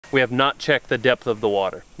We have not checked the depth of the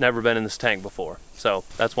water. Never been in this tank before. So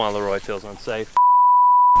that's why Leroy feels unsafe.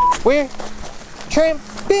 We're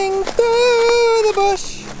tramping through the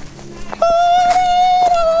bush.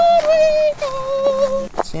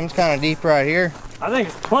 Seems kind of deep right here. I think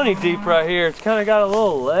it's plenty deep right here. It's kind of got a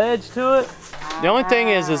little ledge to it. The only thing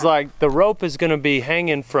is like the rope is gonna be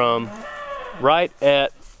hanging from right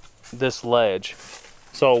at this ledge.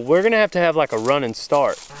 So we're gonna have to have like a run and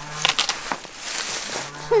start.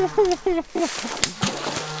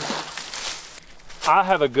 I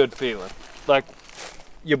have a good feeling. Like,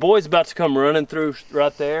 your boy's about to come running through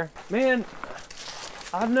right there. Man,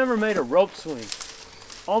 I've never made a rope swing.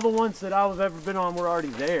 All the ones that I've ever been on were already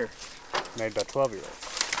there. Made by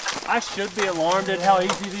 12-year-olds. I should be alarmed at how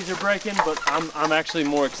easy these are breaking, but I'm actually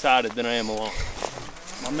more excited than I am alarmed.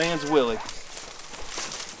 My man's Willie.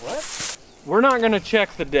 What? We're not gonna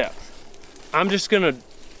check the depth. I'm just gonna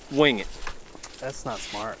wing it. That's not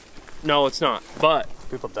smart. No, it's not, but.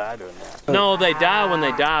 People die doing that. No, they die when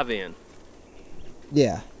they dive in.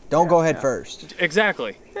 Yeah, don't go head first.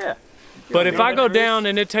 Exactly. Yeah. But if I go down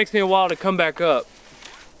and it takes me a while to come back up,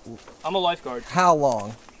 I'm a lifeguard. How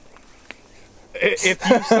long? If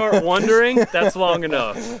you start wondering, that's long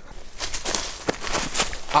enough.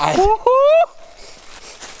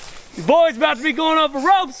 Your boy's about to be going up a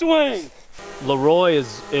rope swing. Leroy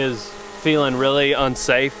is feeling really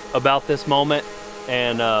unsafe about this moment,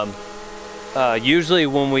 and usually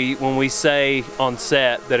when we say on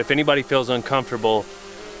set that if anybody feels uncomfortable,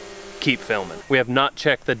 keep filming. We have not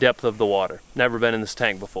checked the depth of the water. Never been in this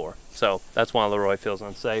tank before, so that's why Leroy feels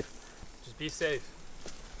unsafe. Just be safe.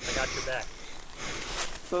 I got your back.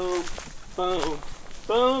 Boom, boom,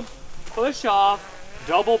 boom, push off,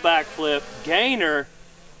 double backflip, gainer,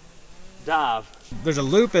 dive. There's a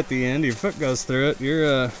loop at the end, your foot goes through it,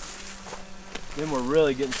 you're Then we're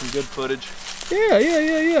really getting some good footage.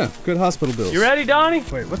 Yeah. Good hospital bills. You ready, Donnie?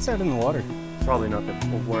 Wait, what's that in the water? Probably nothing.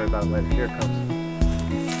 We'll worry about it later. Here it comes.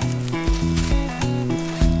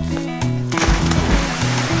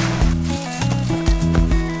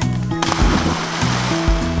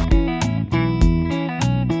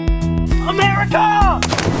 America!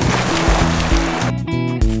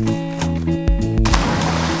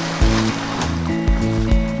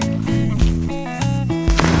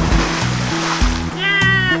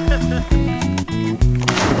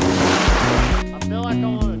 I feel like I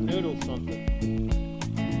want to noodle something.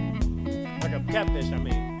 Like a catfish, I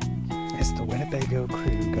mean. As the Winnebago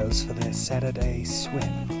crew goes for their Saturday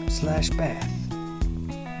swim/bath,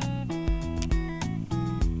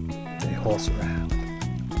 they horse around.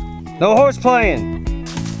 No horse playing!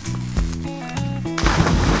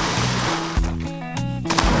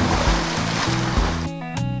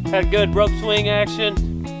 Had good rope swing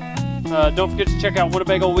action. Don't forget to check out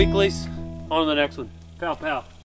Winnebago Weeklies. On to the next one. Pow, pow.